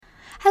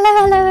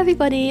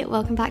everybody,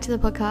 welcome back to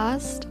the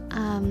podcast.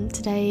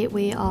 Today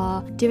we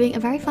are doing a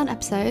very fun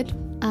episode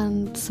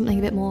and something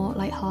a bit more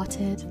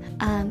lighthearted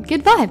and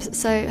good vibes.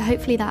 So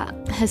hopefully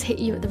that has hit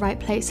you at the right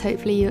place.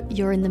 Hopefully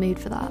you're in the mood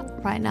for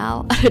that right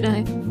now. I don't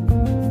know.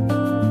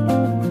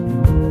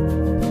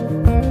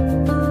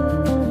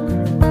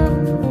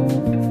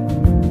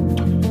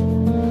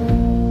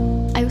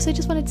 I also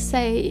just wanted to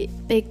say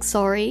big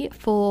sorry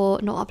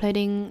for not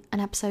uploading an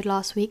episode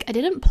last week. I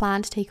didn't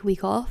plan to take a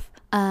week off.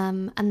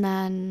 And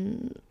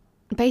then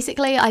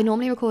basically I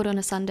normally record on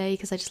a Sunday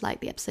because I just like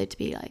the episode to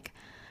be like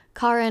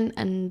current,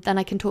 and then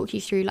I can talk you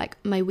through like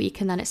my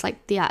week, and then it's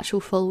like the actual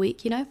full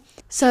week, you know.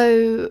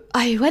 So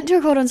I went to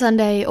record on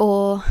Sunday,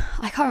 or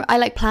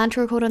I planned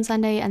to record on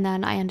Sunday, and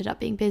then I ended up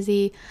being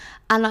busy,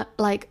 and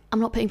I'm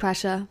not putting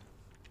pressure.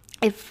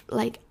 If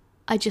like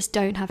I just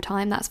don't have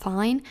time, that's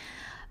fine.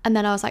 And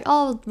then I was like,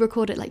 oh, I'll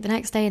record it like the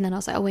next day, and then I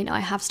was like, oh wait, no,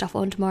 I have stuff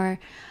on tomorrow.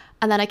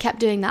 And then I kept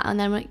doing that, and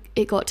then when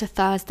it got to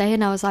Thursday,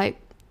 and I was like,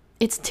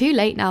 it's too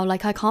late now.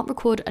 Like, I can't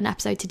record an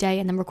episode today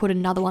and then record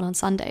another one on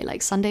Sunday.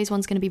 Like, Sunday's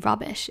one's going to be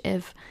rubbish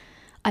if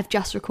I've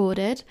just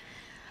recorded.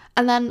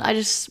 And then I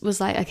just was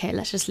like, okay,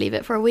 let's just leave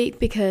it for a week,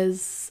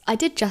 because I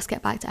did just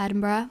get back to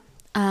Edinburgh.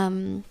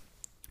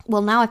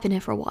 Well, now I've been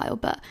here for a while,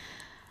 but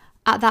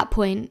at that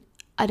point,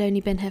 I'd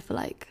only been here for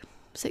like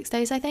 6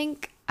 days, I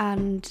think.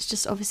 And it's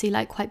just obviously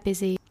like quite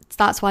busy.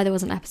 That's why there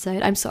was an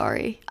episode. I'm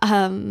sorry.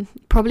 Maybe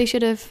I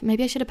should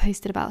have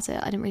posted about it.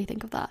 I didn't really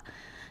think of that.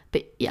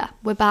 But yeah,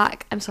 we're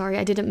back. I'm sorry,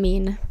 I didn't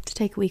mean to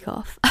take a week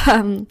off.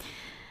 But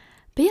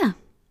yeah,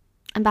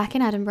 I'm back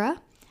in Edinburgh.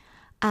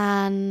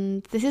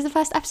 And this is the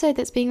first episode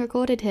that's being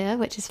recorded here,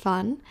 which is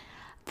fun.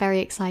 Very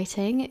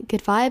exciting.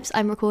 Good vibes.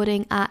 I'm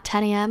recording at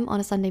 10 a.m. on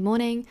a Sunday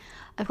morning.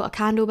 I've got a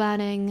candle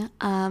burning.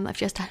 I've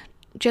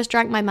just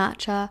drank my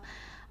matcha.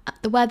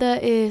 The weather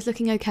is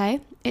looking okay.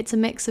 It's a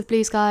mix of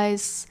blue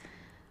skies,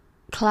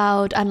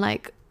 cloud, and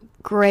like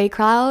grey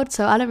cloud,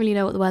 so I don't really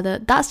know what the weather,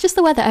 that's just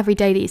the weather every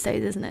day these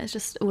days, isn't it? It's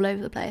just all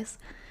over the place,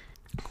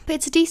 but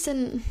it's a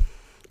decent,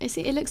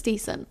 it looks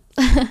decent.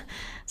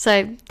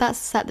 So that's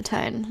set the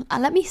tone,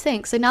 and let me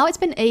think. So now it's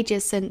been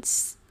ages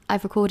since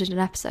I've recorded an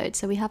episode,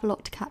 so we have a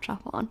lot to catch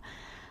up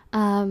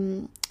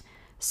on.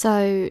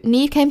 So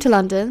Neve came to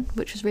London,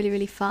 which was really,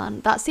 really fun.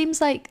 That seems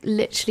like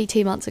literally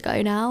 2 months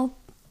ago now,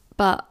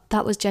 but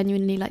that was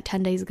genuinely like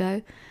 10 days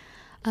ago.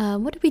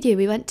 What did we do?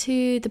 We went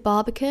to the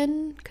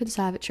Barbican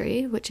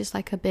Conservatory, which is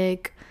like a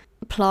big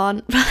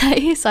plant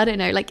place. I don't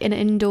know, like an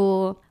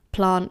indoor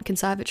plant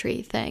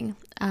conservatory thing,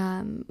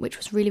 which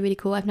was really, really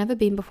cool. I've never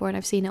been before, and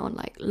I've seen it on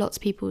like lots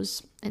of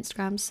people's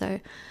Instagrams,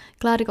 so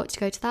glad I got to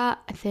go to that.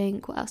 I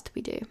think, what else did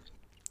we do?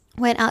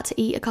 Went out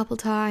to eat a couple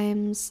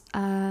times.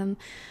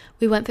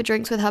 We went for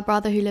drinks with her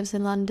brother who lives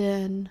in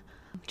London.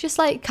 Just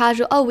like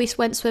casual. Oh, we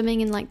went swimming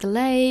in like the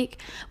lake.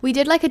 We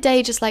did like a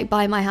day just like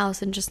by my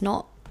house and just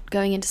not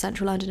going into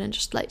central London and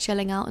just like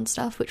chilling out and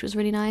stuff, which was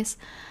really nice.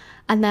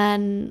 And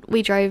then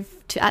we drove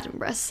to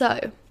Edinburgh.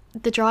 So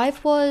the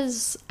drive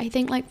was, I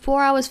think, like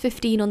 4 hours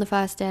 15 on the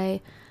first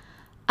day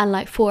and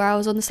like 4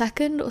 hours on the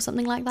second, or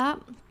something like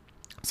that.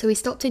 So we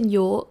stopped in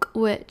York,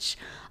 which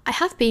I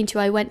have been to.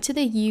 I went to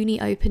the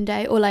uni open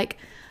day, or like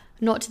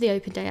not to the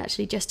open day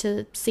actually, just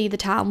to see the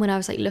town when I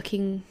was like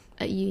looking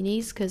at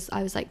unis, because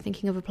I was like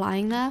thinking of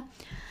applying there.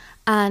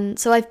 And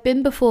so I've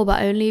been before,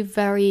 but only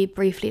very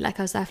briefly. Like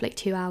I was there for like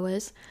 2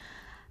 hours.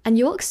 And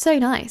York's so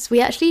nice.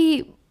 We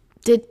actually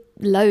did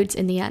loads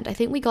in the end. I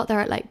think we got there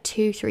at like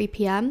 2-3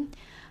 p.m.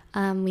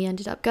 We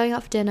ended up going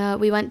out for dinner.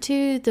 We went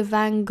to the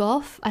Van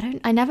Gogh.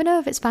 I never know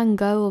if it's Van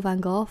Gogh or Van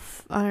Gogh.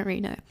 I don't really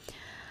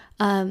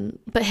know.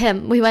 But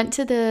him. We went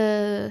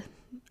to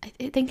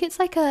I think it's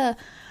like I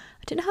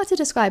don't know how to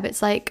describe it.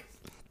 It's like,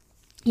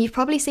 you've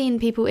probably seen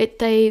people,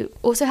 they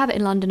also have it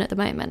in London at the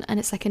moment, and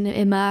it's like an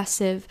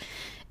immersive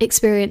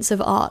experience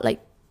of art.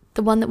 Like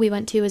the one that we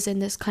went to was in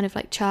this kind of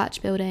like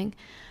church building,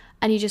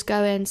 and you just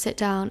go in, sit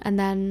down, and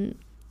then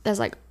there's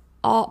like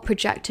art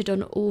projected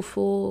on all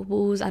 4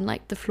 walls and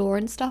like the floor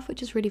and stuff,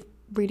 which is really,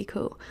 really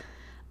cool.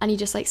 And you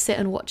just like sit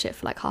and watch it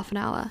for like half an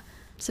hour.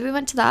 So we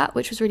went to that,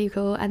 which was really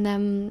cool. And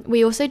then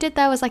we also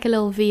there was like a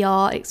little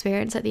VR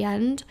experience at the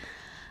end.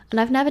 And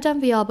I've never done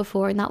VR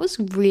before, and that was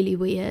really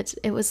weird.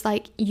 It was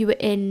like you were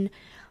in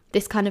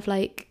this kind of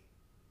like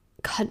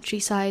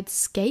countryside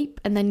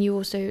scape, and then you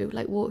also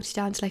like walked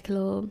down to like a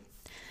little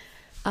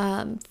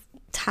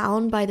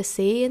town by the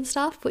sea and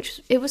stuff,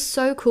 which it was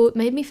so cool. It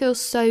made me feel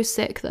so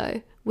sick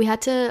though. We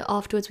had to,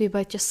 afterwards, we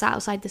both just sat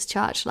outside this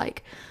church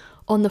like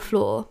on the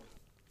floor,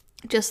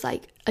 just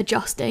like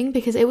adjusting,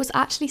 because it was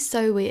actually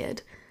so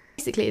weird.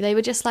 Basically they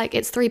were just like,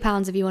 it's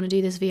 £3 if you want to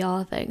do this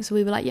VR thing. So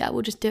we were like, yeah,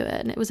 we'll just do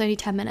it. And it was only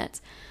 10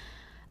 minutes.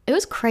 It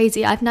was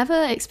crazy. I've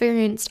never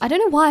experienced, I don't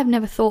know why I've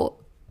never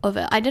thought of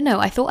it. I don't know.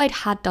 I thought I'd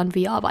had done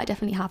VR, but I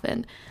definitely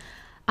haven't.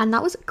 And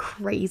that was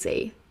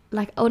crazy.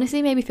 Like,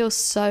 honestly made me feel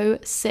so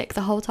sick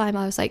the whole time.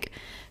 I was like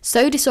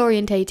so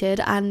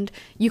disorientated, and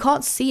you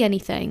can't see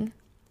anything.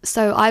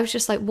 So I was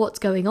just like, what's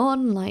going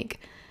on? Like,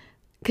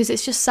 because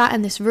it's just sat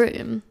in this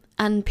room,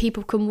 and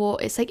people can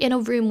walk. It's like in a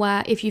room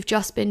where if you've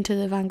just been to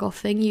the Van Gogh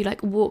thing, you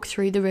like walk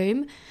through the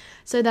room.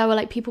 So there were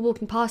like people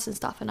walking past and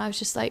stuff, and I was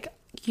just like,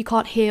 you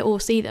can't hear or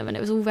see them, and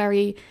it was all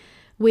very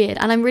weird.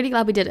 And I'm really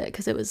glad we did it,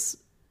 because it was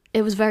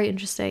very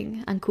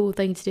interesting and cool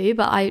thing to do,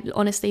 but I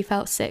honestly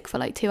felt sick for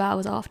like 2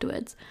 hours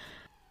afterwards.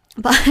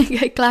 But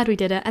I'm glad we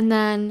did it. And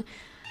then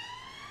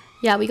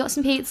yeah, we got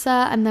some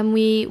pizza, and then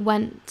we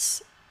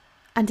went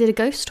and did a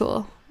ghost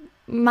tour.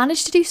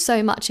 Managed to do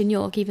so much in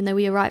York, even though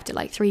we arrived at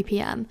like 3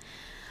 p.m.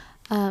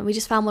 We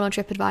just found one on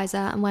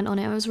TripAdvisor and went on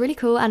it. It was really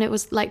cool, and it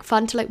was like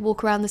fun to like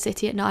walk around the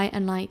city at night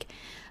and like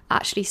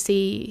actually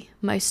see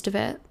most of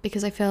it,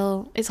 because I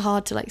feel it's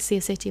hard to like see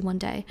a city in one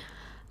day.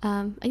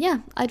 And yeah,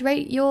 I'd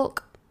rate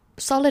York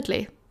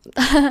solidly.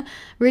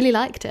 Really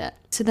liked it.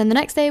 So then the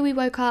next day we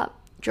woke up,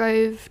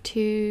 drove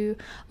to,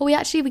 we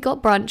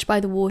got brunch by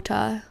the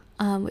water,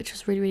 which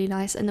was really, really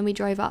nice. And then we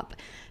drove up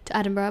to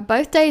Edinburgh.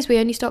 Both days we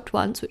only stopped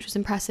once, which was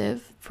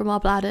impressive from our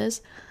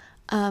bladders.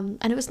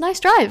 And it was a nice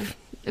drive.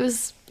 It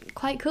was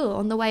quite cool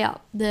on the way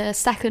up. The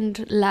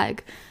second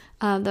leg,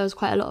 there was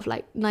quite a lot of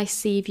like nice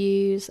sea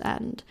views,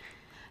 and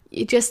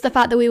just the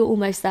fact that we were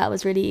almost there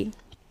was really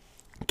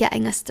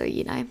getting us through,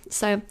 you know.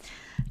 So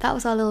that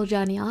was our little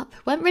journey up.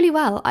 Went really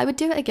well. I would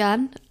do it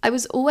again. I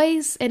was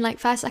always in like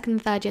first, second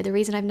and third year. The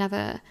reason I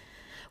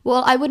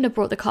wouldn't have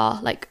brought the car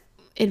like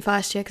in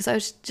first year, because I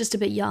was just a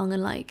bit young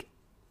and like,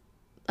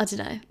 I don't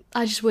know,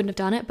 I just wouldn't have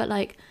done it. But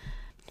like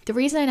the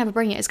reason I never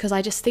bring it is because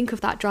I just think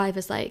of that drive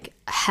as like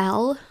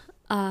hell.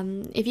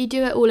 If you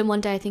do it all in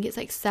one day, I think it's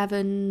like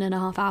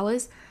 7.5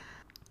 hours.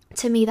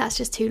 To me, that's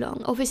just too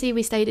long. Obviously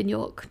we stayed in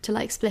York to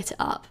like split it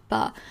up,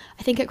 but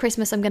I think at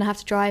Christmas I'm gonna have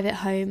to drive it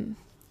home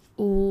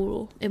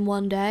all in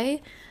one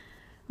day,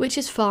 which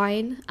is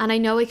fine. And I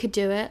know I could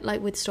do it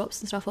like with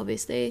stops and stuff,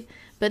 obviously,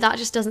 but that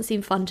just doesn't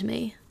seem fun to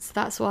me. So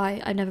that's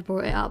why I never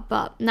brought it up.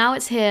 But now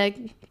it's here,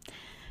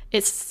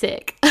 it's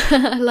sick.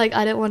 Like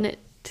I don't want it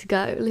to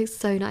go. It's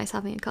so nice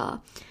having a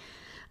car.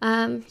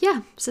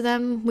 Yeah, so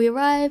then we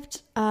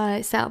arrived,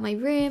 I set up my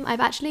room. I've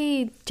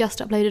actually just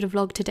uploaded a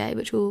vlog today,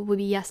 which will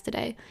be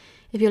yesterday,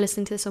 if you're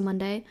listening to this on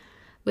Monday,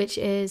 which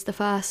is the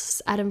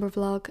first Edinburgh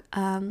vlog,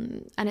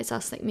 and it's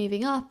us like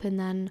moving up, and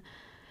then,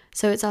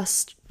 so it's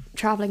us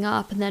travelling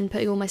up and then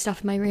putting all my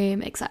stuff in my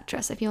room,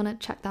 etc. So if you want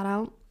to check that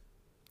out.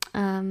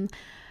 And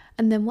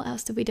then what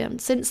else did we do?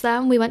 Since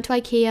then, we went to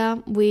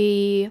IKEA,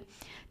 we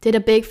did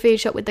a big food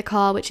shop with the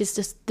car, which is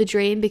just the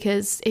dream,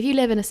 because if you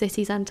live in a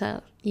city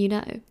centre, you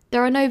know,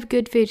 there are no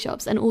good food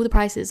shops and all the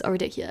prices are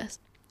ridiculous.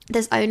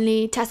 There's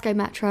only Tesco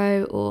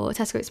Metro or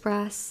Tesco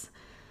Express,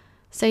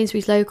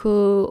 Sainsbury's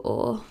Local,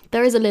 or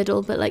there is a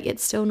Lidl, but like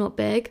it's still not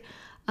big.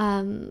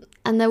 And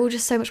they're all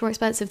just so much more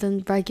expensive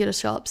than regular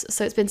shops.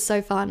 So it's been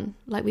so fun.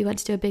 Like we went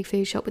to do a big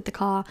food shop with the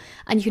car,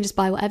 and you can just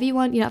buy whatever you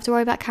want. You don't have to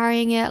worry about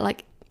carrying it,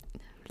 like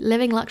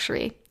living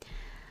luxury.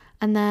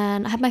 And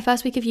then I had my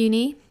first week of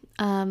uni,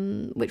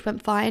 which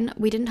went fine.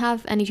 We didn't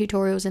have any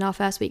tutorials in our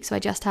first week, so I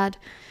just had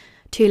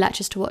 2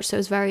 lectures to watch, so it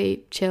was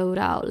very chilled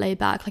out, laid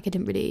back. Like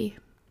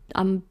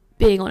I'm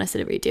being honest, I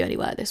didn't really do any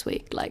work this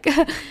week. Like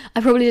I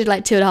probably did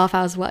like 2.5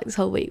 hours of work this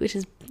whole week, which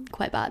is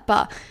quite bad.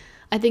 But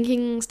I'm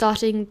thinking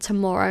starting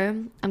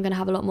tomorrow I'm gonna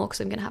have a lot more,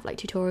 because I'm gonna have like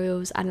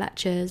tutorials and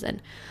lectures and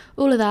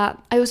all of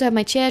that. I also had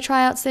my cheer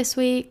tryouts this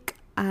week,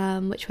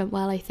 which went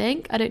well, I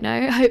think. I don't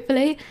know,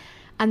 hopefully.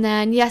 And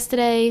then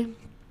yesterday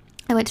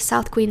I went to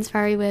South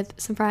Queensferry with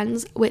some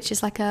friends, which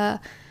is like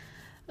a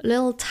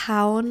little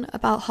town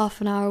about half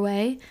an hour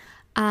away.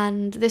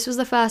 And this was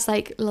the first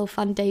like little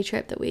fun day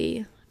trip that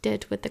we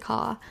did with the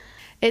car.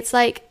 It's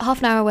like half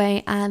an hour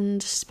away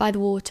and just by the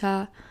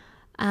water.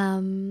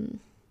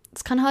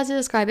 It's kind of hard to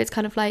describe. It's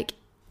kind of like,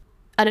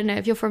 I don't know,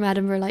 if you're from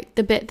Edinburgh, like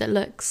the bit that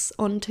looks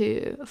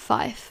onto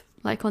Fife,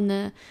 like on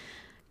the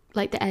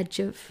edge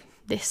of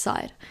this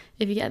side,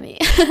 if you get me.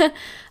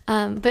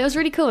 But it was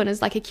really cool, and it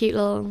was like a cute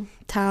little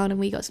town, and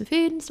we got some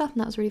food and stuff,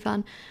 and that was really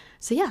fun.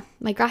 So yeah,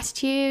 my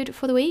gratitude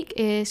for the week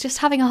is just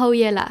having a whole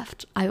year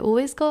left. I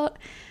always got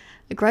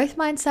a growth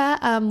mindset.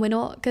 We're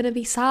not going to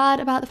be sad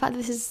about the fact that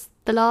this is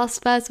the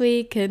last first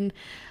week and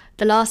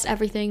the last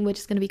everything. We're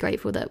just going to be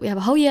grateful that we have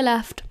a whole year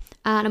left.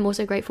 And I'm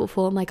also grateful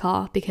for my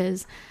car,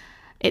 because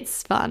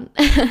it's fun.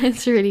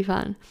 It's really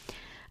fun.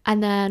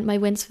 And then my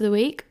wins for the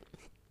week.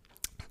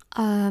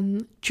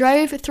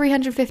 Drove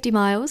 350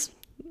 miles.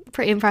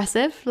 Pretty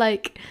impressive.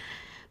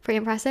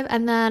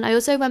 And then I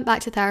also went back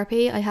to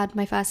therapy. I had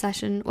my first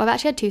session. Well, I've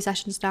actually had 2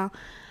 sessions now.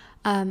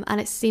 And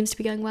it seems to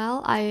be going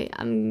well. I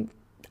don't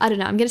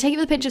know. I'm going to take it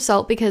with a pinch of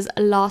salt, because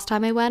last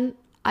time I went,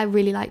 I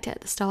really liked it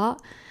at the start.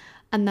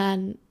 And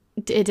then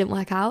it didn't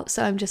work out.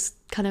 So I'm just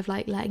kind of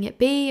like letting it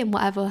be, and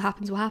whatever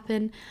happens will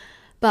happen.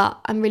 But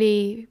I'm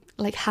really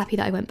like happy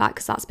that I went back,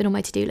 because that's been on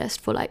my to-do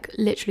list for like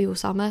literally all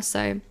summer.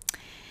 So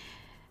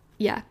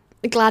yeah,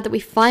 glad that we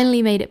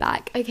finally made it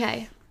back.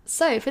 Okay,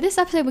 so for this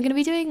episode we're going to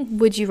be doing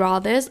Would You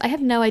Rathers. I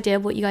have no idea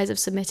what you guys have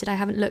submitted. I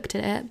haven't looked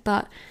at it,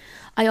 but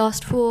I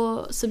asked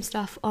for some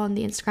stuff on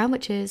the Instagram,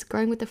 which is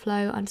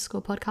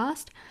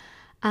growingwiththeflow_podcast.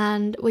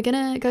 and we're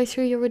gonna go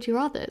through your would you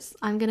rathers.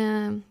 I'm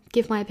gonna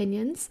give my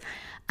opinions,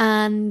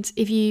 and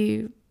if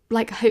you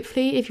like,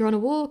 hopefully if you're on a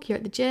walk, you're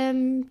at the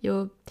gym,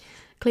 you're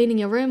cleaning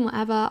your room,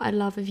 whatever, I'd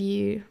love if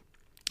you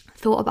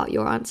thought about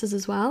your answers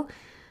as well.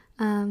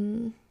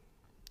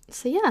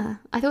 So yeah,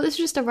 I thought this was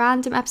just a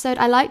random episode.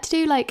 I like to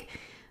do like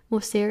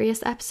more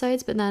serious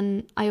episodes, but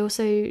then I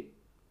also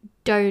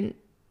don't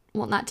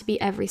want that to be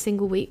every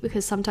single week,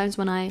 because sometimes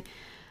when I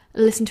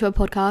listen to a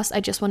podcast, I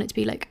just want it to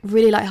be like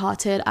really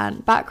lighthearted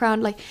and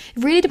background. Like,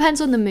 it really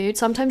depends on the mood.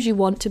 Sometimes you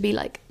want to be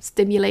like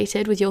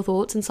stimulated with your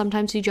thoughts, and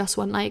sometimes you just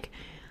want like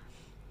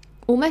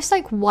almost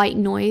like white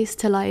noise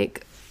to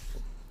like,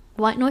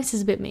 white noise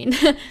is a bit mean.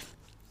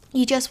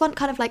 You just want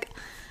kind of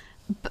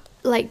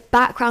like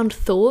background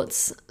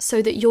thoughts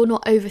so that you're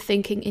not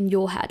overthinking in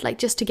your head, like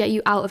just to get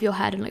you out of your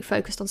head and like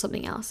focused on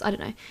something else. I don't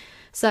know.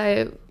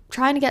 So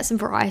trying to get some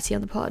variety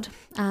on the pod.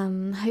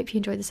 Hope you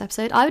enjoyed this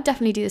episode. I would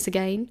definitely do this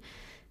again.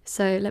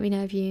 So let me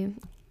know if you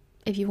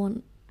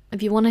want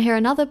to hear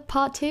another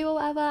part 2 or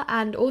whatever,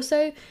 and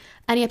also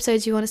any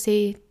episodes you want to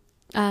see,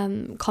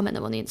 comment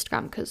them on the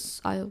Instagram,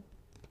 because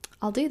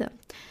I'll do them.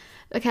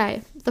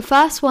 Okay, the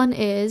first one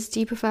is, do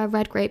you prefer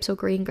red grapes or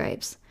green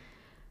grapes?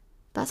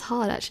 That's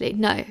hard, actually.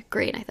 No,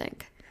 green, I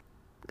think.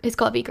 It's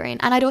got to be green.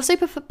 And I'd also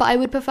prefer, but I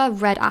would prefer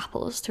red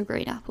apples to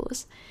green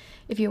apples,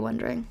 if you're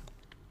wondering.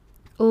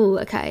 Oh,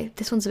 okay,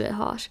 this one's a bit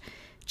harsh.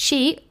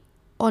 Cheat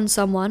on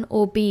someone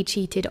or be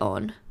cheated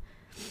on?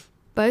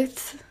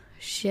 Both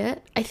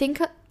shit. I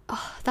think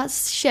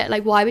that's shit.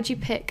 Like, why would you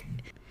pick?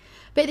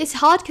 But it's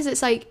hard because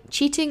it's like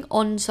cheating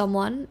on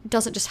someone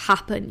doesn't just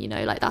happen, you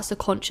know, like that's a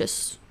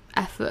conscious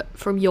effort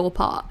from your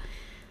part.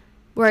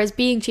 Whereas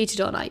being cheated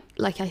on, I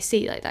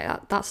see like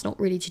that's not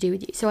really to do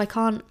with you. So I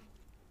can't,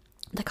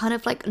 they're kind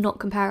of like not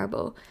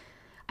comparable.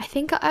 I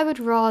think I would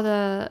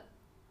rather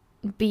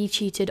be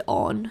cheated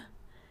on,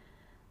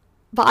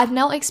 but I've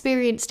not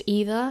experienced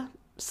either.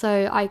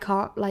 So I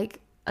can't like,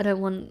 I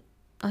don't know.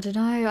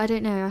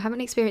 I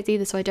haven't experienced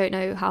either, so I don't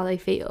know how they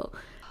feel.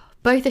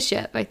 Both are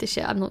shit. I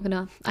don't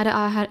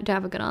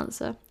have a good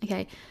answer.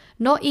 Okay.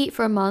 Not eat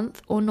for a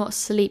month or not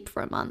sleep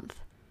for a month.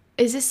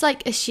 Is this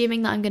like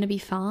assuming that I'm going to be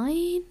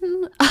fine?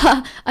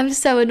 I'm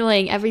so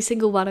annoying. Every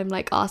single one I'm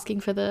like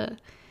asking for the,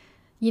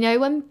 you know,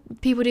 when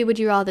people do would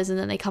you rathers and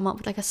then they come up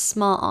with like a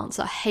smart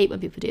answer. I hate when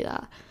people do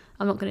that.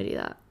 I'm not going to do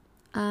that.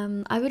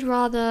 I would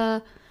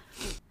rather,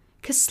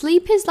 because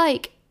sleep is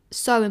like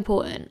so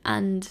important,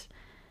 and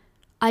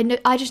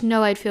I just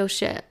know I'd feel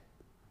shit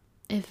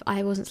if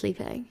I wasn't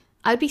sleeping.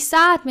 I'd be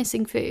sad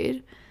missing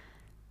food,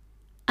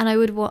 and I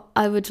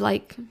would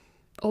like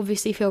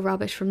obviously feel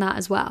rubbish from that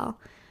as well.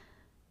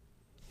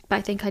 But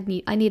I think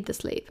I need the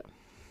sleep.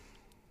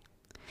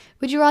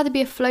 Would you rather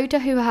be a floater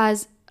who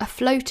has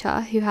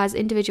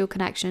individual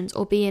connections,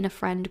 or be in a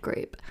friend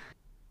group?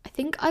 I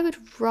think I would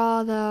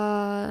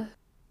rather.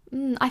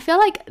 I feel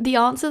like the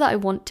answer that I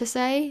want to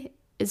say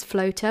is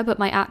floater, but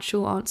my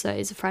actual answer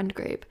is a friend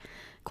group.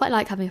 Quite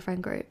like having a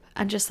friend group,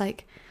 and just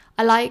like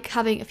I like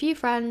having a few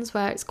friends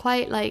where it's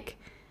quite like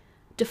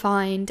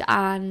defined,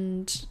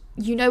 and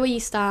you know where you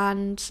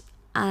stand,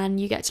 and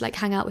you get to like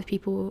hang out with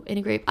people in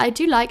a group. I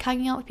do like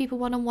hanging out with people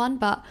one-on-one,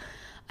 but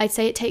I'd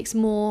say it takes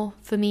more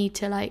for me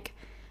to like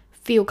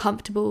feel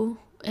comfortable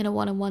in a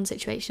one-on-one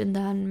situation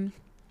than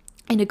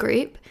in a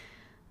group.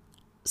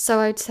 So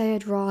I'd say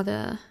I'd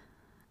rather.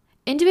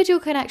 Individual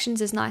connections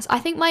is nice. I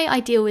think my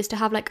ideal is to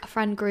have like a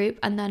friend group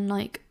and then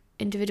like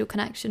individual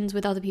connections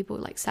with other people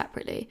like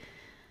separately.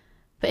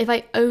 But if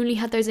I only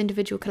had those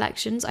individual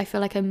connections, I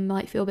feel like I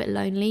might feel a bit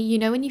lonely. You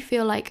know when you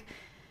feel like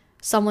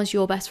someone's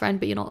your best friend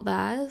but you're not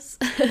theirs?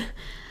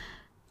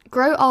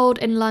 Grow old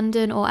in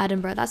London or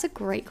Edinburgh? That's a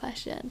great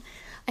question.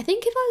 I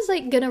think if I was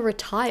like gonna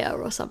retire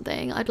or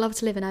something, I'd love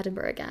to live in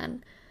Edinburgh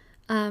again.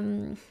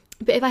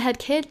 But if I had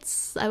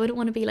kids, I wouldn't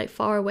want to be like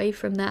far away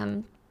from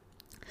them.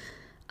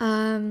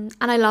 And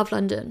I love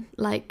London,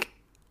 like,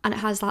 and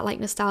it has that like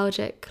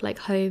nostalgic, like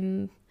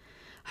homey,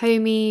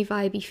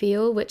 vibey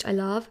feel, which I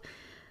love.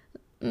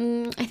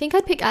 I think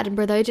I'd pick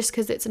Edinburgh though, just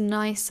because it's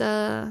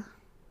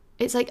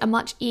it's like a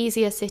much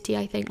easier city.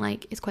 I think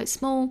like it's quite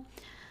small,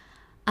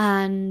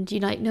 and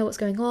you like know what's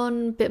going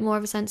on, a bit more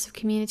of a sense of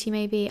community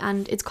maybe,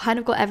 and it's kind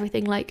of got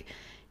everything. Like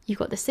you've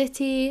got the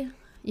city,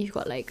 you've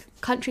got like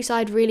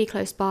countryside really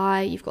close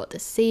by, you've got the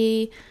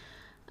sea,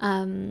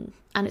 and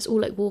it's all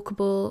like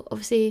walkable.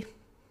 Obviously,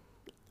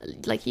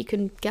 like you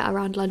can get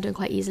around London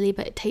quite easily,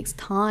 but it takes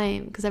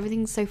time because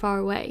everything's so far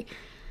away.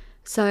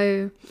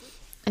 So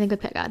I think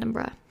I'd pick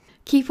Edinburgh.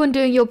 Keep on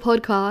doing your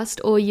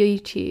podcast or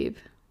YouTube.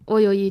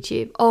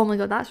 Oh my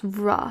god, that's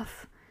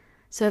rough.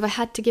 So if I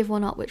had to give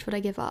one up, which would I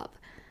give up?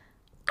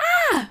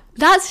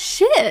 That's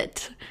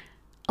shit.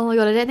 Oh my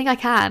god, I don't think I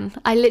can.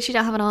 I literally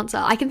don't have an answer.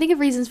 I can think of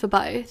reasons for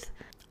both.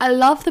 I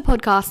love the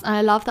podcast, and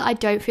I love that I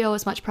don't feel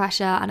as much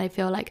pressure, and I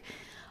feel like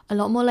a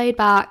lot more laid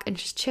back and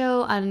just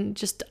chill and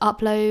just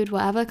upload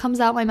whatever comes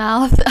out my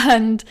mouth,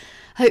 and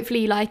hopefully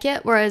you like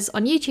it. Whereas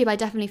on YouTube, I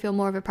definitely feel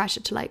more of a pressure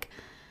to like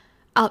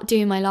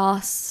outdo my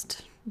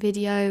last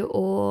video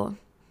or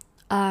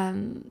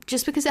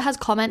just because it has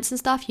comments and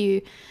stuff,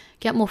 you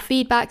get more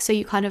feedback, so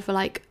you kind of are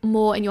like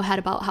more in your head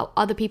about how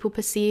other people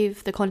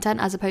perceive the content,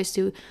 as opposed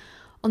to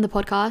on the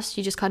podcast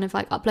you just kind of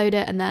like upload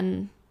it, and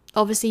then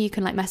obviously you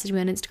can like message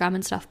me on Instagram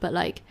and stuff, but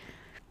like,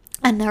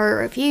 and there are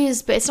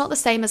reviews, but it's not the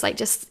same as like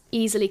just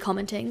easily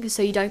commenting,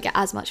 so you don't get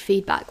as much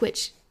feedback,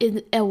 which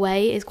in a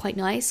way is quite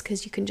nice,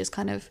 because you can just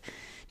kind of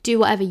do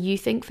whatever you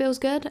think feels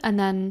good, and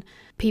then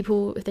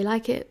people, if they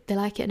like it, they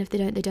like it, and if they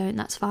don't, they don't,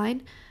 that's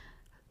fine.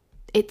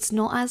 It's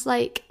not as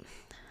like,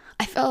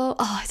 I feel,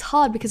 it's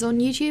hard, because on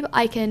YouTube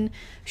I can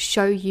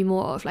show you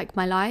more of like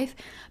my life,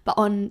 but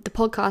on the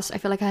podcast I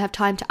feel like I have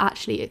time to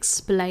actually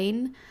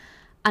explain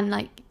and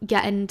like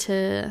get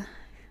into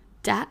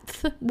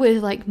depth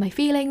with like my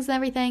feelings and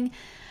everything.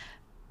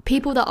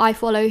 People that I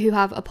follow who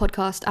have a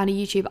podcast and a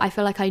YouTube, I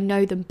feel like I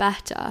know them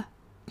better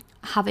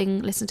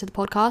having listened to the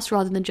podcast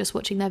rather than just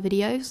watching their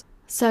videos,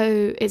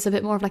 so it's a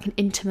bit more of like an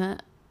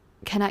intimate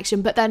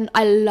connection. But then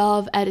I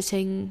love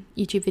editing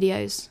YouTube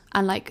videos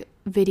and like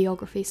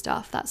videography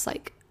stuff. That's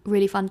like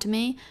really fun to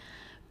me,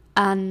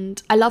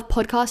 and I love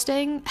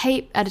podcasting.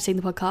 Hate editing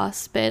the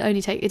podcast, but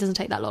it doesn't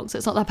take that long, so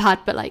it's not that bad.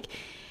 But like,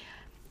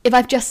 if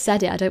I've just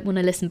said it, I don't want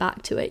to listen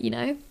back to it, you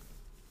know.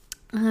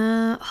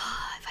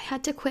 If I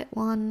had to quit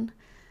one,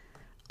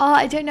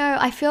 I don't know.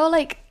 I feel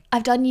like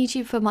I've done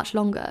YouTube for much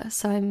longer,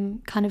 so I'm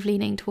kind of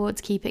leaning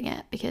towards keeping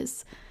it,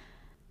 because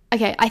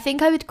okay, I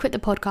think I would quit the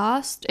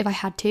podcast if I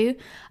had to,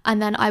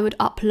 and then I would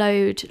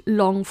upload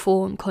long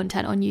form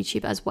content on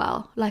YouTube as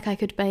well. Like I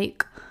could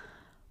make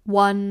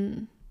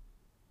one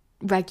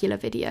regular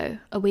video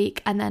a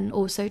week, and then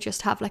also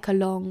just have like a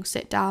long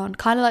sit down,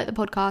 kind of like the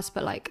podcast,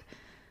 but like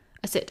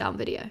a sit down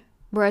video.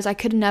 Whereas I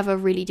could never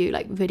really do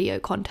like video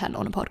content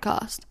on a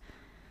podcast.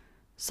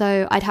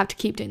 So I'd have to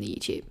keep doing the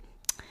YouTube.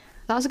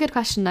 That was a good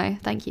question though.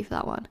 Thank you for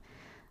that one.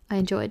 I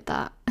enjoyed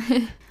that.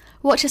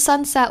 Watch a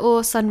sunset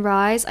or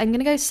sunrise? I'm going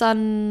to go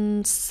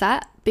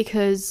sunset,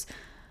 because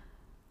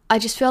I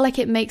just feel like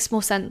it makes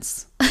more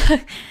sense.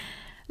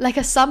 Like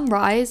a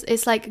sunrise,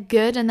 it's like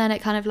good, and then it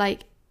kind of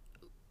like,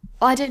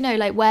 I don't know,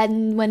 like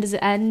when does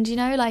it end, you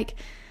know? Like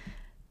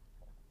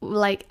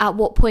at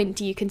what point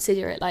do you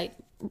consider it like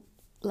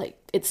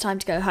it's time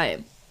to go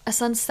home? A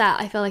sunset,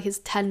 I feel like it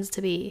tends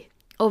to be,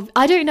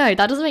 I don't know,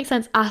 that doesn't make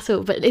sense at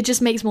all, but it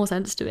just makes more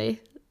sense to me,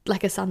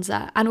 like a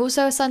sunset. And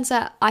also a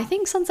sunset, I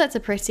think sunsets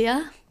are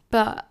prettier,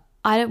 but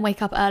I don't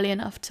wake up early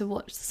enough to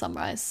watch the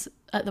sunrise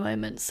at the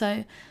moment,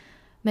 so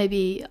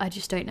maybe I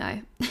just don't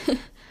know.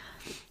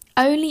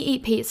 Only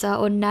eat pizza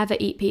or never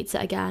eat pizza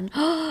again?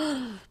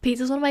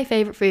 Pizza's one of my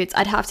favourite foods.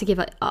 I'd have to give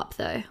it up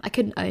though. I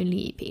couldn't only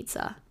eat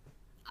pizza.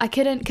 I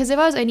couldn't, because if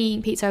I was only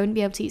eating pizza, I wouldn't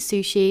be able to eat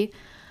sushi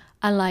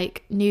and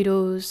like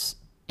noodles,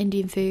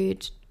 Indian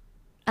food,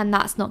 and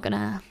that's not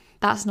gonna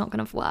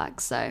work,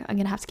 so I'm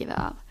gonna have to give it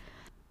up.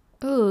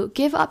 Oh,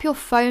 give up your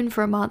phone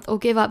for a month or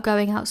give up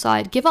going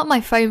outside? Give up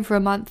my phone for a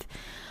month.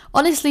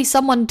 Honestly,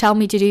 someone tell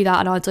me to do that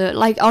and I'll do it.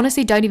 Like,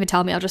 honestly, don't even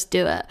tell me, I'll just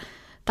do it.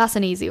 That's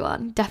an easy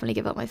one. Definitely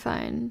give up my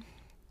phone.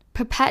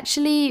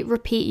 Perpetually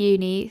repeat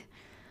uni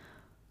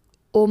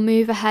or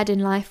move ahead in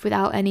life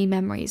without any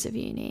memories of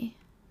uni.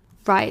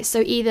 Right,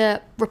 so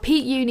either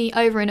repeat uni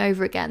over and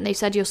over again, they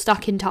said you're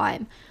stuck in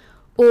time,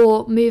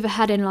 or move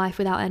ahead in life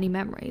without any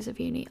memories of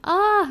uni.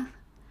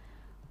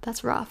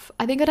 That's rough.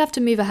 I think I'd have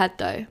to move ahead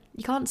though.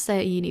 You can't stay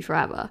at uni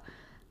forever.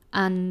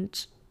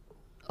 And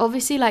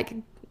obviously like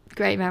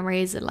great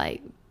memories and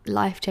like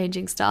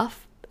life-changing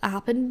stuff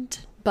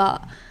happened,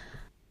 but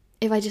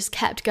if I just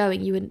kept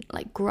going, you wouldn't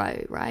like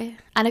grow, right?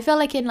 And I feel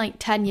like in like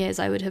 10 years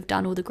I would have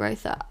done all the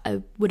growth that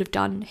I would have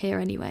done here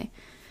anyway.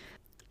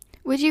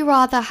 Would you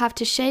rather have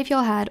to shave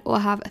your head or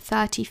have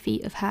 30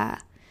 feet of hair?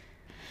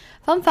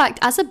 Fun fact,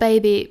 as a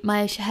baby,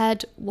 my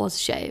head was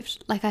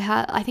shaved. Like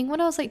I think when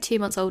I was like 2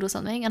 months old or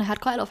something, and I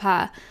had quite a lot of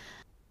hair.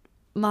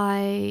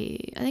 I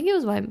think it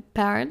was my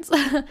parents.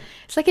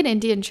 It's like an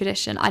Indian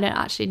tradition. I don't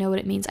actually know what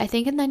it means. I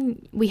think, and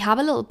then we have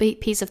a little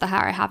piece of the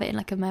hair. I have it in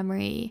like a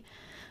memory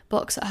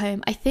box at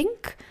home. I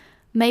think,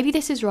 maybe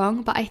this is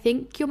wrong, but I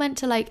think you're meant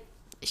to like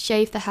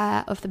shave the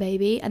hair of the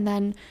baby and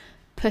then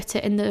put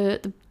it in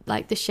the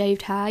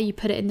shaved hair, you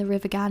put it in the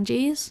river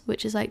Ganges,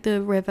 which is like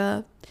the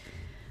river,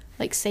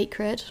 like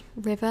sacred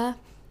river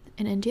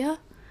in India.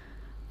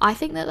 I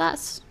think that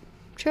that's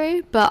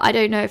true, but I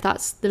don't know if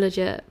that's the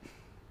legit.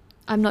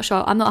 I'm not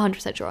sure. I'm not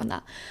 100% sure on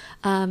that.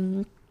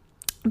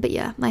 But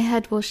yeah, my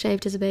head was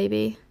shaved as a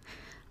baby.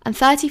 And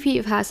 30 feet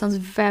of hair sounds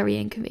very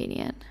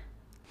inconvenient.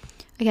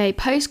 Okay,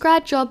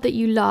 post-grad job that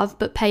you love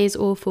but pay is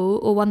awful,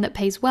 or one that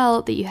pays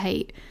well that you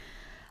hate.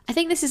 I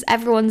think this is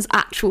everyone's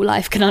actual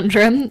life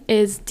conundrum,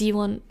 is do you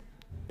want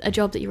a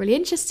job that you're really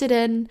interested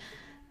in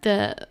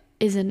that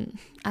isn't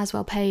as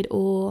well paid,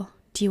 or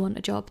do you want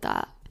a job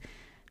that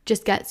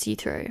just gets you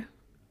through?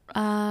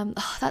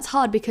 That's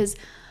hard, because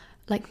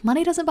like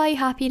money doesn't buy you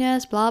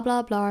happiness, blah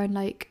blah blah, and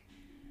like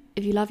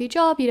if you love your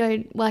job you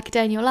don't work a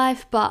day in your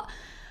life. But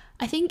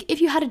I think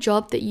if you had a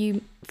job that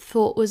you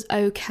thought was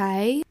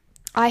okay,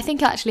 I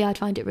think actually I'd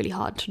find it really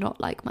hard to not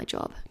like my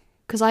job,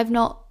 because I've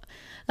not,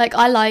 like,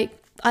 I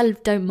I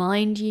don't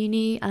mind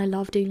uni and I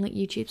love doing like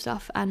YouTube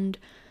stuff, and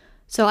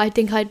so I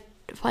think I'd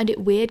find it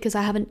weird because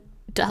I haven't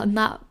done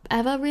that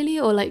ever really,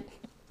 or like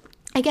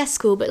I guess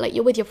school, but like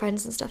you're with your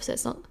friends and stuff, so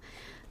it's not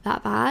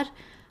that bad.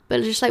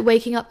 But just like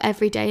waking up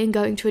every day and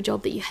going to a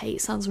job that you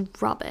hate sounds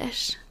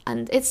rubbish,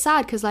 and it's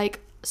sad because like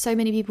so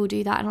many people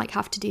do that and like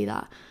have to do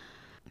that.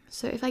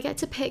 So if I get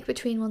to pick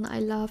between one that I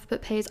love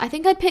but pay is, I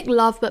think I'd pick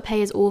love but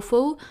pay is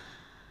awful,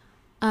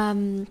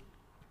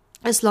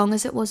 as long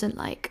as it wasn't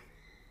like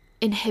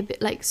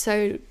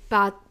so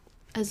bad,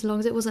 as long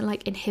as it wasn't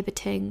like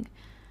inhibiting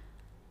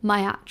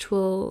my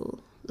actual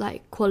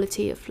like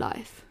quality of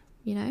life,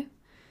 you know,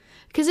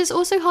 because it's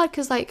also hard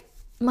because like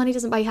money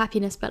doesn't buy you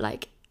happiness, but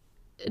like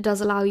it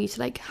does allow you to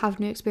like have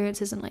new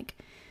experiences and like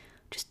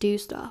just do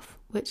stuff,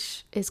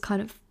 which is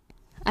kind of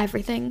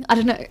everything. I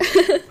don't know.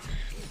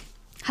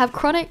 Have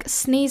chronic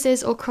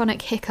sneezes or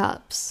chronic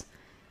hiccups?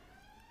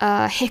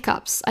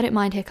 Hiccups. I don't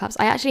mind hiccups.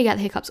 I actually get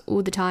the hiccups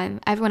all the time.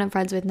 Everyone I'm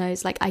friends with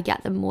knows like I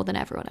get them more than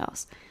everyone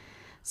else.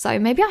 So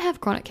maybe I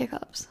have chronic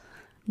hiccups.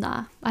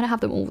 Nah, I don't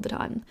have them all the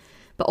time,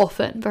 but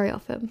often, very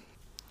often.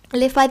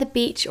 Live by the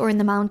beach or in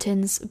the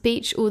mountains?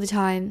 Beach all the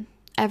time.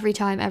 Every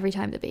time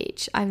the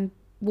beach.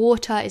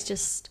 Water is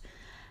just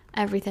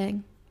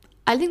everything.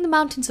 I think the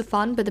mountains are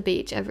fun, but the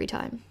beach every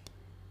time.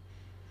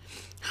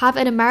 Have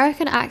an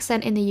American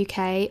accent in the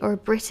UK or a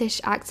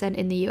British accent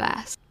in the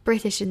US?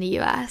 British in the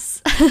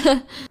US.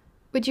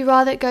 Would you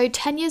rather go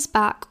 10 years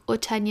back or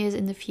 10 years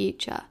in the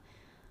future?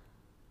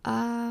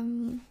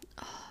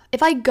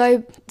 If I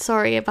go,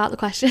 sorry about the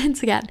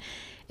questions again.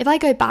 If I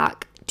go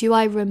back, do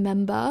I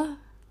remember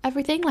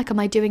everything? Like, am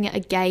I doing it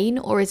again?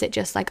 Or is it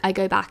just like I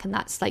go back and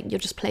that's like you're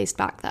just placed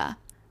back there?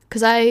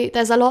 Because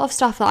there's a lot of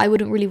stuff that I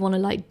wouldn't really want to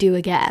like do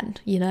again,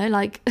 you know?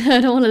 Like, I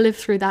don't want to live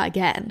through that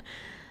again.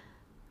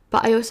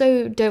 But I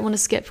also don't want to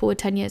skip forward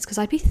 10 years because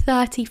I'd be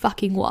 30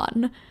 fucking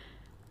one.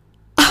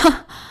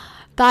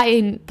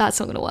 That's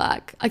not going to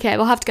work. Okay,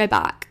 we'll have to go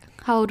back.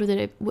 How old would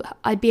it be?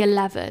 I'd be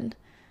 11.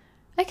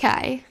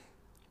 Okay,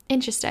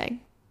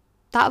 interesting.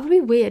 That would be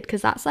weird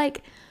because that's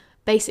like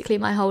basically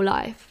my whole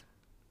life.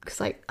 Because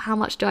like, how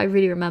much do I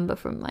really remember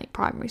from like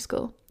primary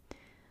school?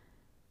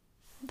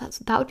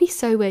 That would be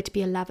so weird to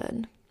be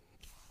 11.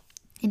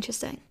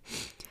 Interesting.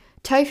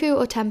 Tofu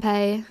or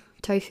tempeh?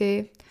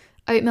 Tofu.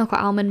 Oat milk or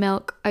almond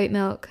milk? Oat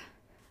milk.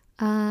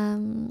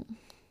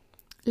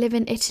 Live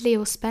in Italy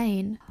or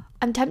Spain?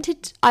 I'm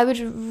tempted. I would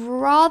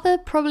rather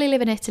probably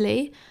live in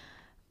Italy,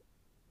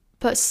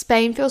 but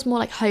Spain feels more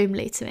like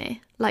homely to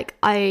me. Like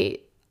I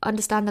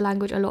understand the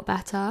language a lot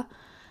better,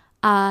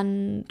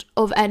 and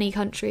of any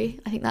country,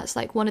 I think that's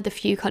like one of the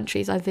few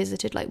countries I've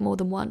visited like more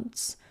than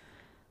once.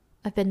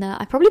 I've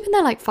probably been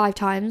there like 5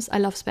 times. I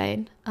love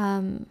Spain.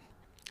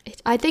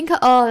 I think,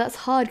 that's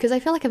hard because I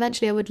feel like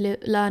eventually I would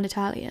learn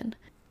Italian.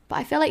 But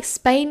I feel like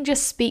Spain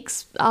just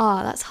speaks,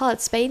 that's hard.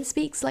 Spain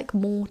speaks like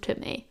more to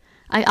me.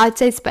 I'd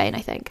say Spain,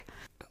 I think.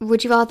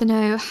 Would you rather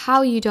know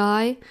how you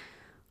die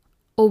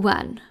or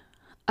when?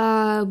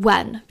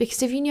 When.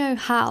 Because if you know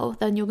how,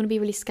 then you're going to be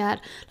really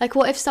scared. Like,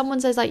 what if someone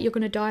says like you're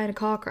going to die in a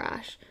car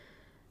crash?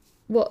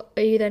 What,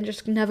 are you then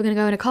just never going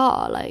to go in a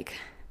car? Like,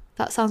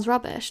 that sounds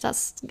rubbish.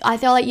 I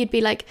feel like you'd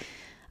be like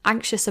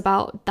anxious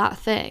about that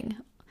thing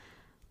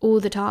all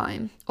the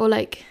time. Or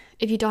like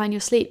if you die in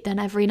your sleep, then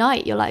every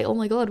night you're like, oh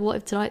my god, what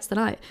if tonight's the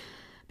night?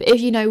 But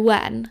if you know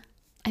when,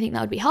 I think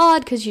that would be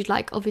hard because you'd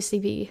like obviously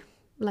be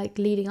like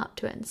leading up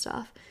to it and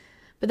stuff.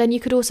 But then you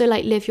could also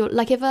like live your,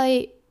 like if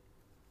I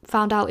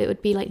found out it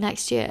would be like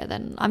next year,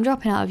 then I'm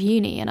dropping out of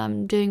uni and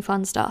I'm doing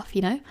fun stuff,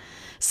 you know?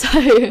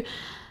 So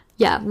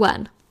yeah,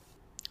 when.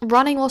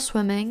 Running or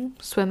swimming?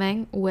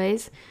 Swimming,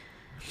 always.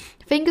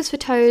 Fingers for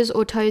toes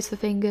or toes for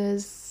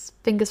fingers?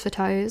 Fingers for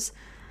toes.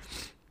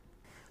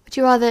 Would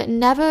you rather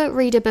never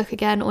read a book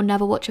again or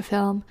never watch a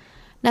film?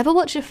 Never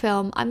watch a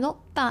film. I'm not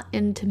that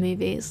into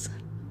movies.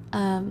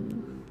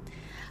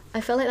 I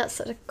feel like that's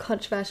such a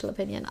controversial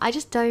opinion. I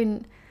just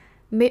don't...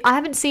 I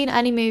haven't seen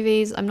any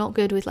movies. I'm not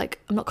good with like...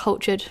 I'm not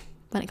cultured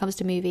when it comes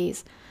to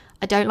movies.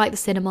 I don't like the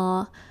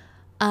cinema.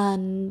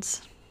 And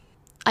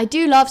I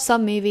do love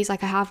some movies.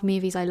 Like I have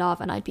movies I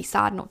love and I'd be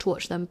sad not to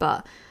watch them.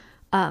 But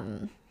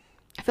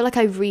I feel like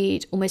I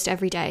read almost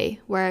every day.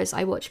 Whereas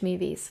I watch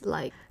movies.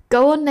 Like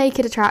go on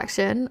Naked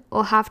Attraction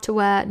or have to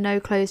wear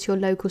no clothes to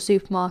your local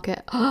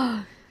supermarket.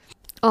 Oh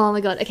my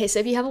god. Okay, so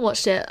if you haven't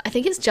watched it, I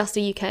think it's just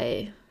a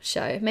UK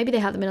show. Maybe they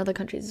have them in other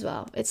countries as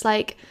well. It's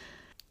like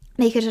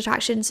Naked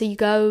Attraction. So you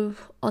go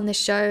on this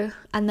show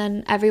and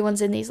then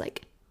everyone's in these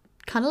like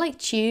kind of like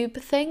tube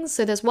things.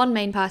 So there's one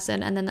main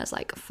person and then there's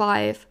like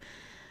 5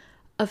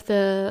 of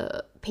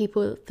the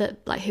people that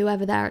like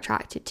whoever they're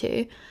attracted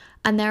to,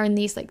 and they're in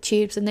these like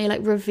tubes and they like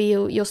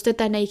reveal, you're stood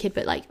there naked,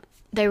 but like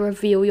they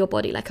reveal your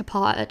body like a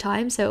part at a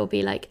time. So it'll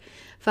be like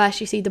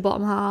first you see the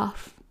bottom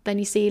half, then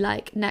you see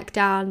like neck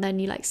down, then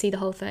you like see the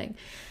whole thing,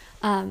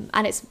 and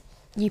it's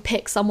you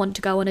pick someone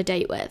to go on a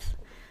date with,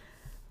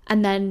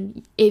 and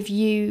then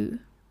and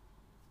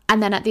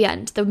then at the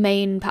end the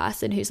main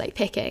person who's like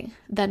picking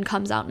then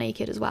comes out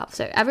naked as well.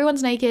 So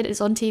everyone's naked,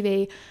 it's on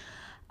TV,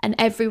 and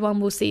everyone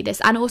will see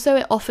this. And also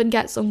it often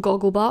gets on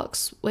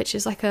Gogglebox, which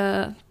is like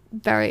a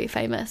very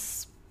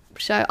famous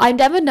show. I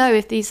never know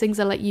if these things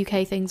are like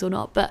UK things or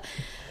not, but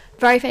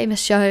very famous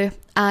show,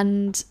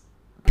 and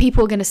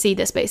people are going to see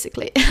this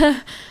basically.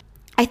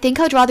 I think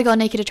I'd rather go on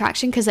Naked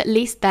Attraction because at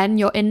least then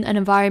you're in an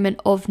environment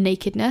of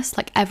nakedness,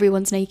 like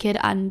everyone's naked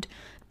and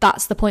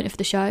that's the point of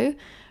the show.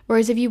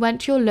 Whereas if you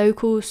went to your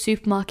local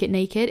supermarket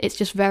naked, it's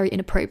just very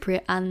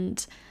inappropriate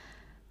and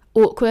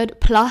awkward.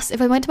 Plus,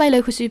 if I went to my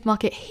local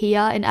supermarket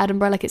here in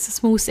Edinburgh, like it's a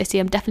small city,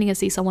 I'm definitely going to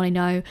see someone I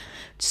know.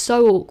 It's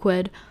so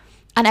awkward.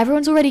 And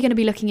everyone's already going to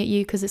be looking at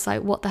you because it's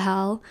like, what the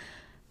hell?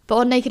 But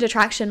on Naked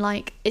Attraction,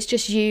 like, it's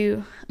just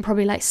you and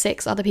probably like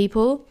 6 other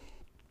people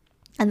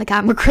and the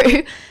camera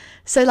crew.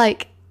 So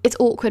like, it's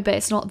awkward, but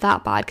it's not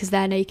that bad because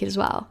they're naked as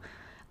well.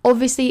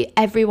 Obviously,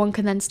 everyone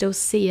can then still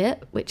see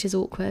it, which is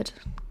awkward.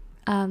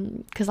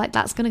 Because like,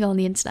 that's going to go on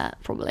the internet,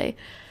 probably.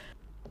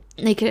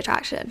 Naked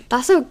Attraction.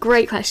 That's a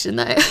great question,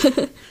 though.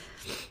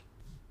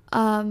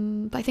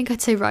 But I think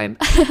I'd say Rome.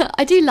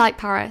 I do like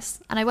Paris,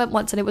 and I went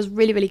once and it was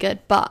really, really good,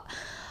 but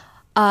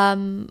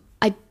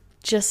I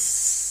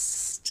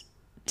just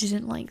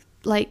didn't like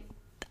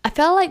I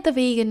felt like the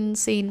vegan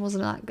scene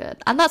wasn't that good,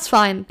 and that's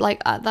fine.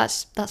 Like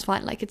that's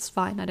fine. Like it's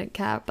fine. I don't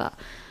care. But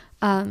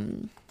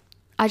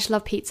I just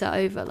love pizza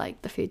over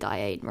like the food that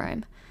I ate in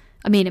Rome.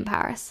 I mean, in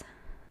Paris.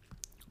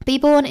 Be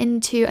born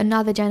into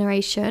another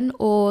generation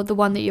or the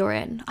one that you're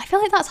in. I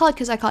feel like that's hard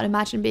because I can't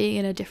imagine being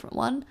in a different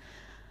one.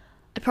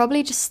 I'd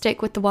probably just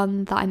stick with the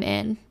one that I'm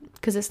in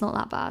because it's not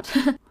that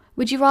bad.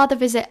 Would you rather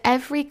visit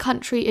every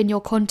country in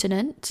your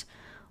continent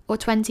or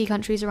 20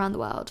 countries around the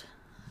world?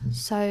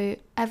 So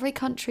every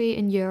country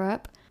in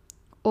Europe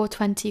or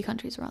 20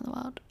 countries around the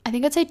world. I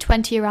think I'd say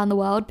 20 around the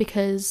world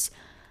because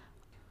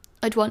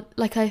I'd want,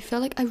 like, I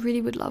feel like I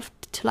really would love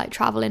to like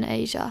travel in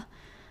Asia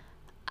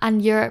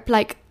and Europe.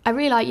 Like I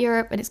really like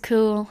Europe and it's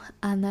cool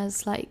and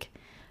there's like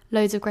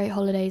loads of great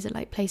holidays and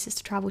like places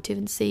to travel to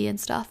and see and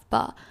stuff.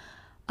 But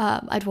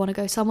I'd want to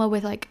go somewhere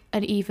with like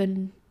an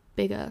even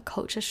bigger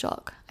culture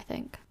shock, I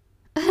think.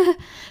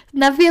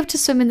 Never be able to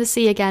swim in the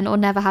sea again or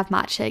never have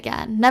matcha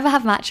again. Never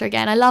have matcha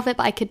again. I love it,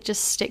 but I could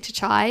just stick to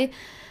chai.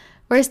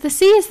 Whereas the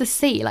sea is the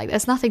sea. Like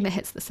there's nothing that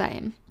hits the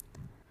same.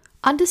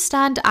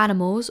 Understand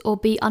animals or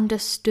be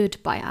understood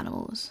by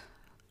animals.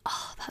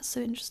 Oh, that's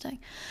so interesting.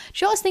 Do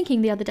you know what I was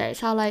thinking the other day? It's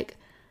how like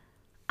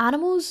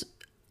animals,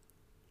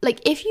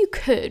 like if you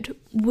could,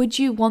 would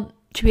you want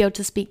to be able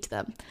to speak to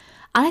them?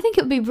 And I think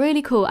it would be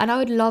really cool. And I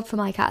would love for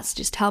my cats to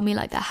just tell me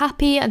like they're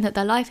happy and that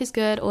their life is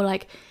good, or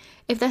like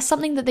if there's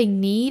something that they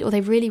need or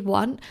they really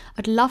want,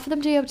 I'd love for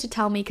them to be able to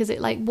tell me, because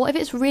it like, what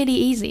if it's really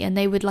easy and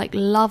they would like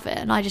love it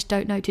and I just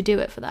don't know to do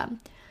it for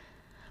them.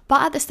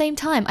 But at the same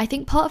time, I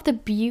think part of the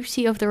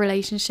beauty of the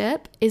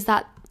relationship is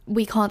that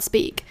we can't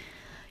speak.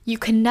 You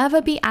can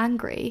never be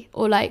angry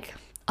or like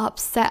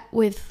upset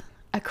with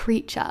a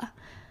creature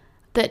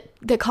that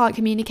can't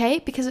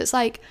communicate, because it's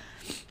like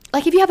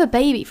if you have a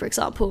baby, for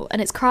example,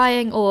 and it's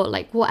crying or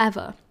like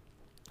whatever,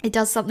 it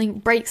does something,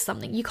 breaks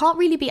something, you can't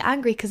really be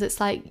angry because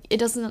it's like they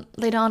don't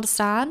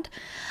understand.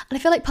 And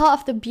I feel like part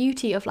of the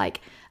beauty of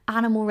like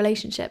animal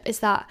relationship is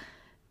that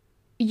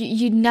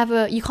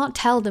you can't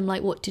tell them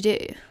like what to do,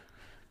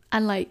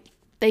 and like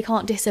they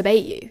can't disobey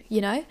you,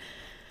 you know.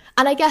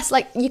 And I guess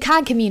like you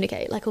can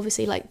communicate, like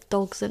obviously like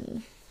dogs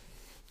and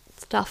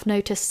stuff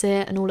notice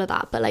it and all of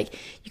that, but like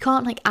you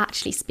can't like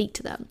actually speak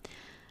to them.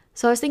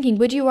 So I was thinking,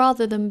 would you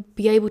rather them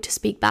be able to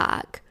speak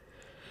back?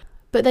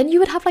 But then you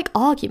would have like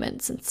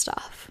arguments and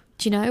stuff.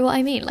 Do you know what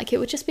I mean? Like it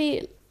would just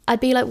be, I'd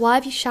be like, why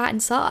have you shat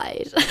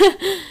inside?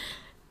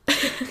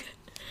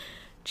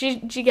 do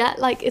you get,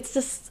 like, it's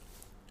just,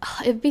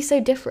 it'd be so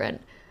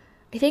different.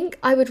 I think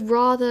I would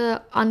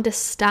rather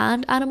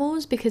understand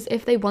animals, because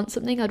if they want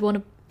something, I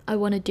want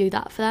to do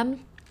that for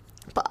them.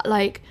 But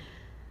like,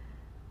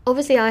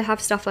 obviously I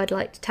have stuff I'd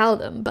like to tell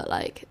them, but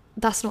like,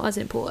 that's not as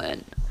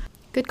important.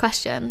 Good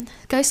question.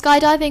 Go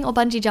skydiving or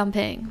bungee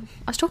jumping?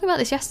 I was talking about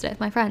this yesterday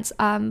with my friends.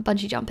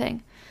 Bungee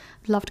jumping.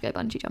 I'd love to go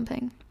bungee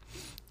jumping.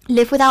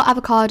 Live without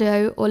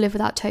avocado or live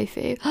without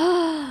tofu?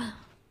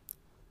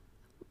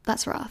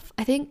 That's rough.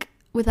 I think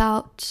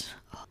without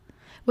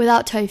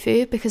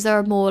tofu, because there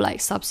are more like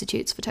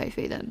substitutes for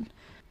tofu than.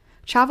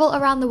 Travel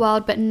around the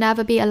world but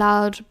never be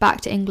allowed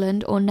back to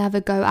England, or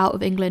never go out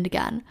of England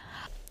again.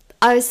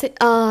 This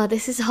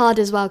is hard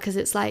as well, because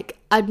it's like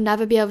I'd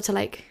never be able to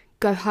like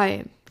go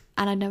home.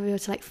 And I'd never be able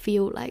to like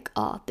feel like,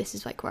 oh, this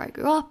is like where I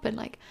grew up, and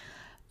like,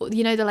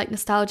 you know, the like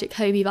nostalgic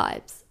homey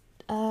vibes.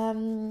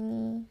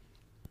 And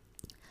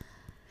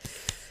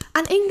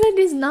England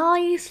is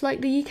nice,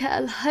 like the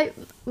UK.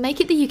 Make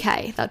it the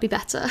UK, that'd be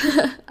better.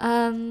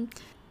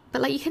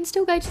 But like you can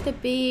still go to the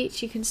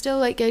beach, you can still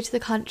like go to the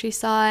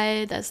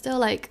countryside. There's still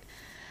like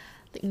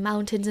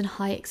mountains and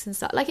hikes and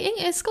stuff. Like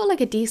it's got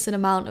like a decent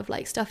amount of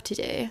like stuff to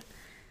do.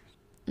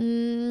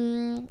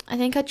 I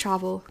think I'd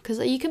travel, because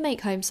you can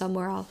make home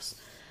somewhere else.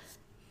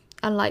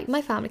 And like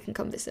my family can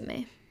come visit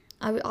me.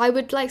 I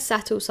would like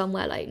settle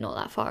somewhere like not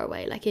that far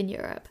away, like in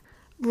Europe.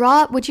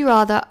 Would you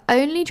rather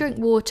only drink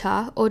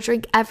water or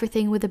drink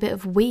everything with a bit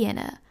of wee in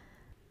it?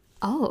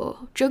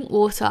 Oh, drink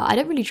water. I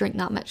don't really drink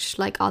that much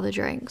like other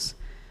drinks.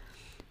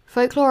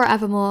 Folklore or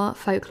Evermore?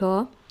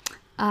 Folklore.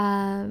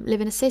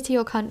 Live in a city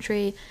or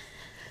country?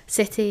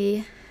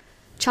 City.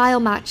 Chai or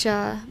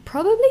matcha?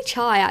 Probably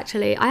chai,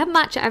 actually. I have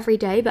matcha every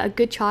day, but a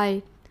good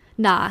chai...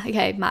 Nah,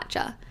 okay,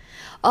 matcha.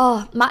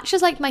 Oh,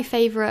 matcha's like my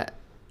favourite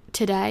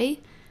today,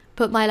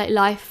 but my like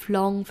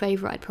lifelong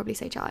favourite, I'd probably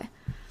say chai.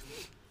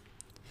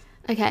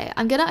 Okay,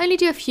 I'm gonna only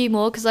do a few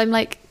more because I'm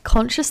like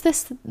conscious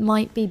this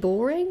might be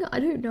boring. I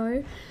don't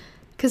know.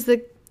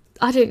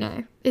 I don't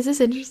know. Is this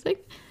interesting?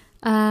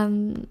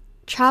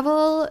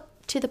 Travel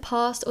to the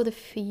past or the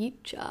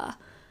future?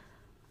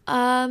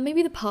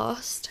 Maybe the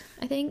past,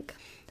 I think.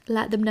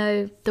 Let them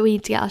know that we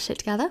need to get our shit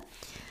together.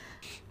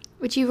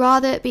 Would you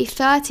rather be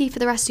 30 for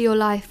the rest of your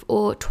life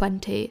or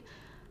 20?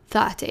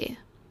 30.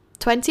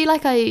 20,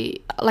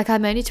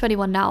 I'm only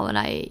 21 now, and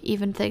I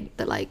even think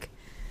that like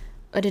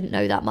I didn't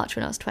know that much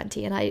when I was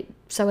 20, and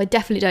so I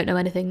definitely don't know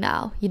anything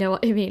now. You know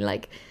what I mean?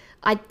 Like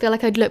I feel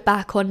like I'd look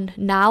back on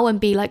now and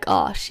be like,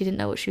 oh, she didn't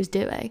know what she was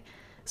doing.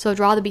 So I'd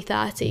rather be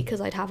 30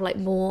 because I'd have like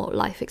more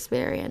life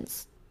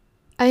experience.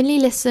 Only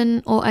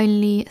listen or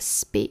only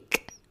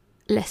speak?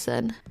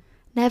 Listen.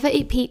 Never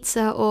eat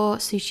pizza or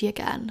sushi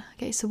again.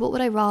 Okay, so what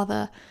would I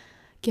rather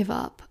give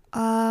up?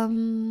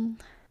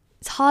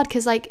 It's hard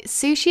because like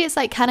sushi, it's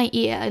like, can I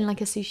eat it in like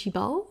a sushi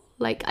bowl?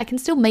 Like I can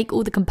still make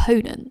all the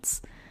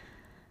components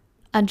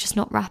and just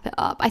not wrap it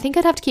up. I think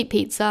I'd have to keep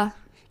pizza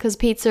because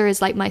pizza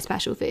is like my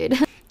special food.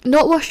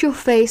 Not wash your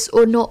face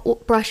or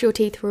not brush your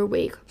teeth for a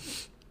week.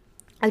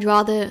 I'd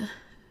rather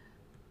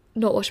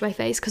not wash my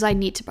face because I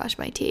need to brush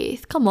my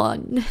teeth. Come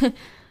on.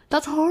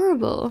 That's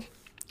horrible.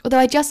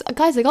 Although guys,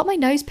 I got my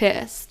nose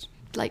pierced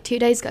like 2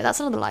 days ago. That's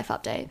another life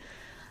update.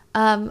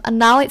 And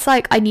now it's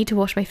like I need to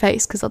wash my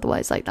face because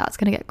otherwise like that's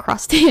going to get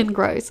crusty and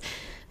gross.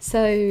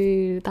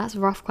 So that's a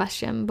rough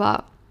question,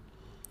 but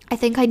I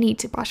think I need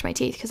to brush my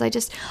teeth because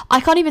I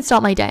can't even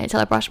start my day until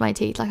I brush my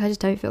teeth. Like I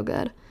just don't feel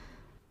good.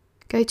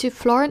 Go to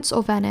Florence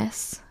or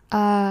Venice?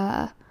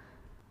 Have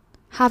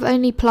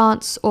only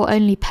plants or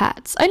only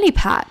pets? Only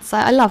pets.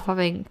 I love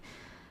having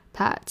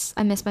pets.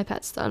 I miss my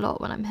pets a lot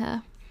when I'm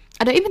here.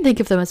 I don't even think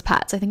of them as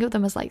pets. I think of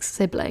them as like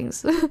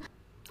siblings.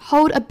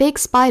 Hold a big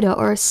spider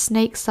or a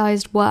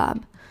snake-sized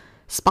worm?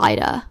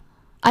 Spider.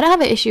 I don't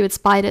have an issue with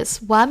spiders.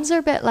 Worms are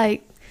a bit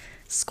like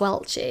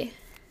squelchy.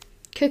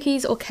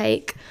 Cookies or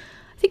cake?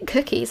 I think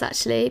cookies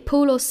actually.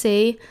 Pool or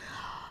sea?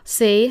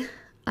 Sea.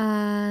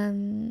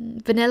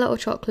 Vanilla or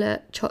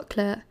chocolate?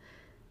 Chocolate.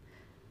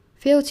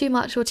 Feel too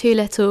much or too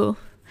little?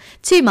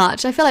 Too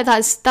much. I feel like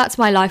that's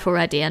my life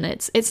already, and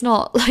it's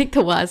not like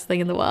the worst thing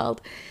in the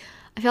world.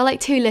 I feel like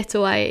too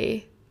little,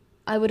 I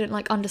wouldn't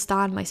like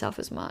understand myself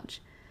as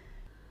much.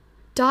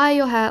 Dye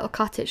your hair or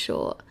cut it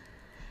short?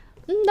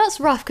 That's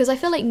rough because I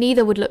feel like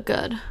neither would look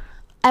good.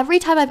 Every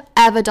time I've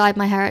ever dyed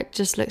my hair, it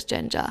just looks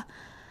ginger,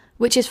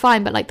 which is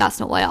fine, but like that's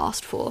not what I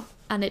asked for,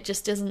 and it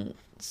just doesn't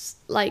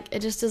like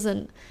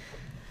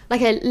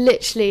it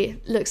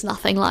literally looks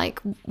nothing like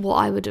what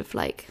I would have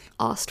like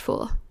asked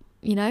for,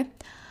 you know.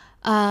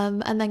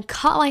 And then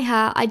cut my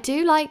hair. I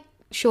do like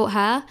short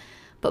hair,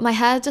 but my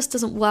hair just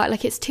doesn't work.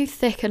 Like it's too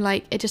thick and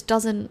like it just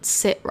doesn't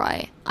sit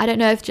right. I don't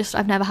know if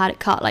I've never had it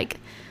cut like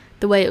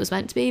the way it was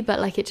meant to be, but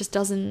like it just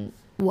doesn't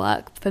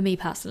work for me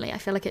personally. I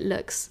feel like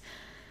it's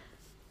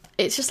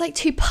just like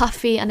too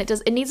puffy, and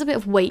it needs a bit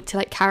of weight to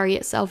like carry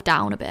itself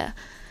down a bit.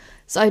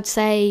 So I'd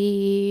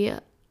say,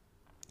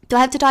 do I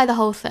have to dye the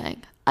whole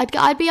thing?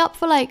 I'd be up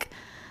for like,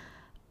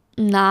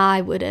 nah,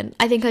 I wouldn't.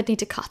 I think I'd need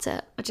to cut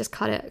it. I'd just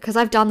cut it because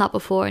I've done that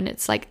before, and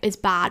it's like it's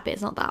bad, but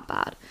it's not that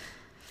bad.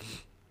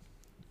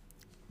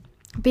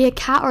 Be a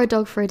cat or a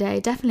dog for a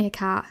day? Definitely a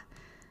cat.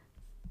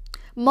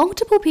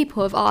 Multiple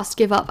people have asked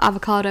give up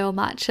avocado or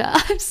matcha.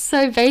 I'm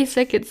so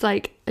basic, it's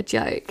like a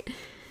joke.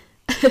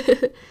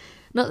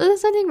 Not that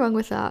there's anything wrong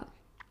with that.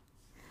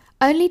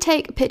 Only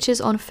take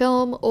pictures on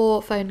film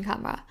or phone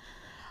camera?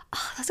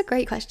 Oh, that's a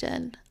great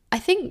question. I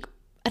think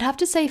I'd have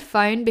to say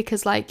phone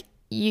because like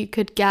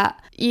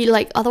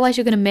otherwise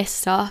you're gonna miss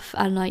stuff,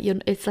 and like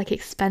it's like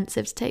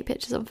expensive to take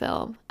pictures on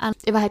film. And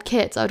if I had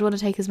kids, I'd want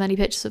to take as many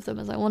pictures of them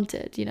as I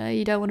wanted, you know.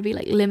 You don't want to be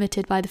like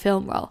limited by the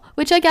film roll,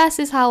 which I guess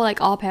is how like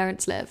our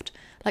parents lived.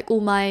 Like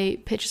all my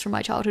pictures from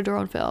my childhood are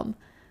on film,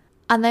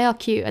 and they are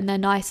cute and they're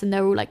nice and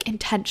they're all like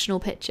intentional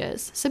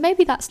pictures. So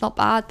maybe that's not a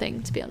bad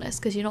thing, to be honest,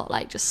 because you're not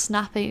like just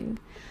snapping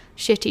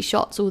shitty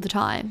shots all the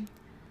time.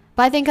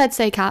 But I think I'd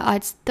say cat.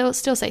 I'd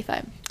still say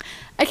phone.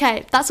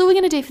 Okay, that's all we're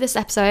going to do for this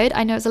episode.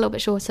 I know it's a little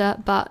bit shorter,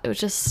 but it was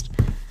just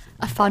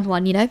a fun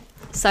one, you know?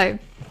 So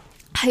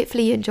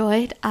hopefully you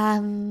enjoyed,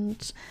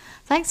 and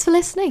thanks for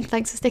listening.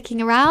 Thanks for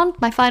sticking around.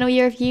 My final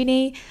year of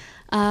uni.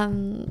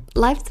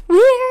 Life's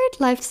weird.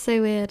 Life's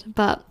so weird.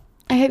 But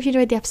I hope you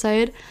enjoyed the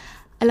episode.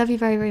 I love you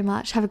very, very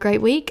much. Have a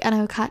great week, and I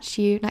will catch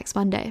you next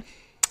Monday.